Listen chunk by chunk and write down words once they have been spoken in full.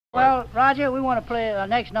Well, Roger, we want to play the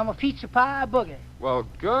next number, Pizza Pie Boogie. Well,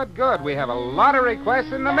 good, good. We have a lot of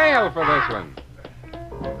requests in the mail for this one.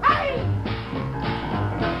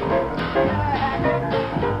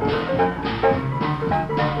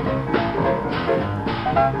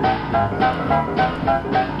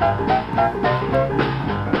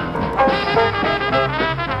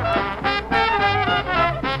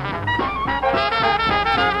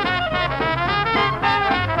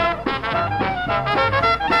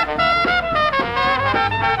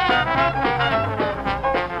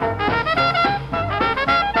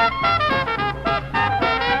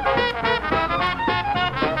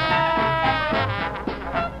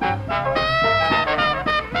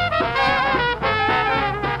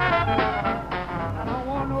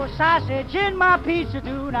 Sausage in my pizza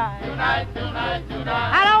tonight. Tonight.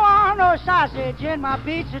 I don't want no sausage in my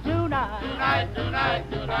pizza tonight. Tonight.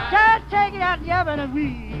 Just take it out the oven and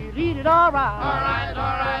we'll eat it all right. All right.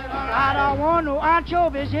 I don't want no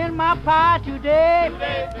anchovies in my pie today.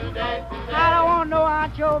 Today. I don't want no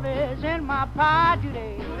anchovies in my pie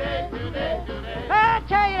today. Today. Just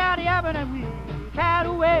take it out the oven and we'll cat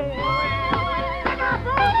away.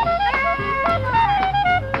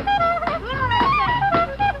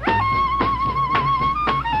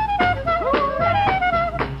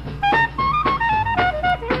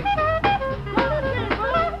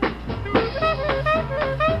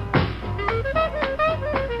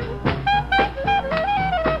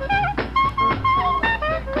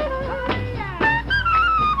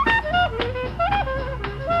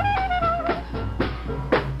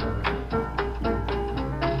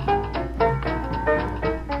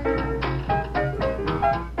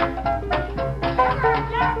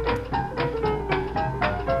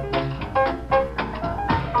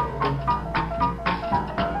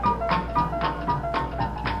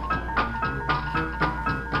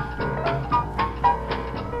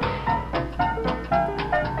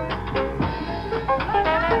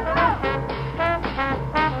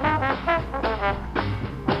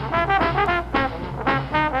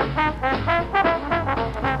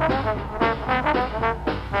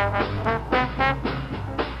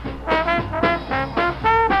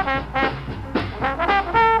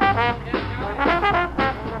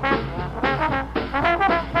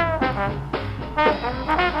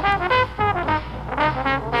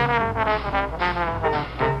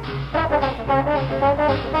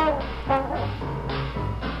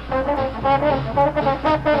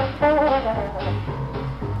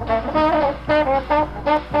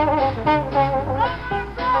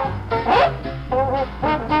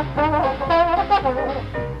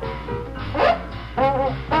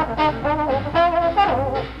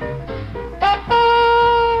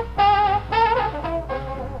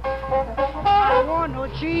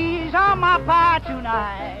 Cheese on my pie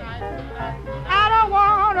tonight. I don't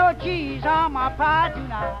want no cheese on my pie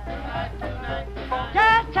tonight.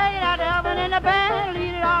 Just take it out the oven in the pan and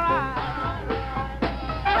eat it all right.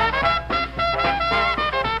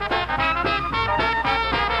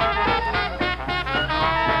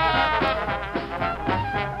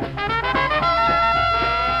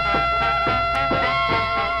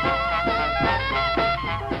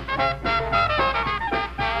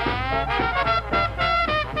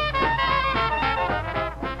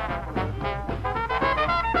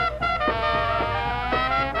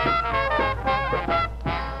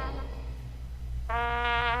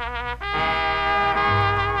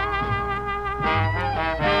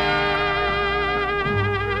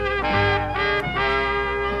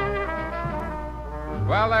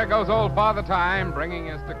 Well, there goes old Father Time, bringing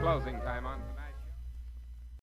us to closing time on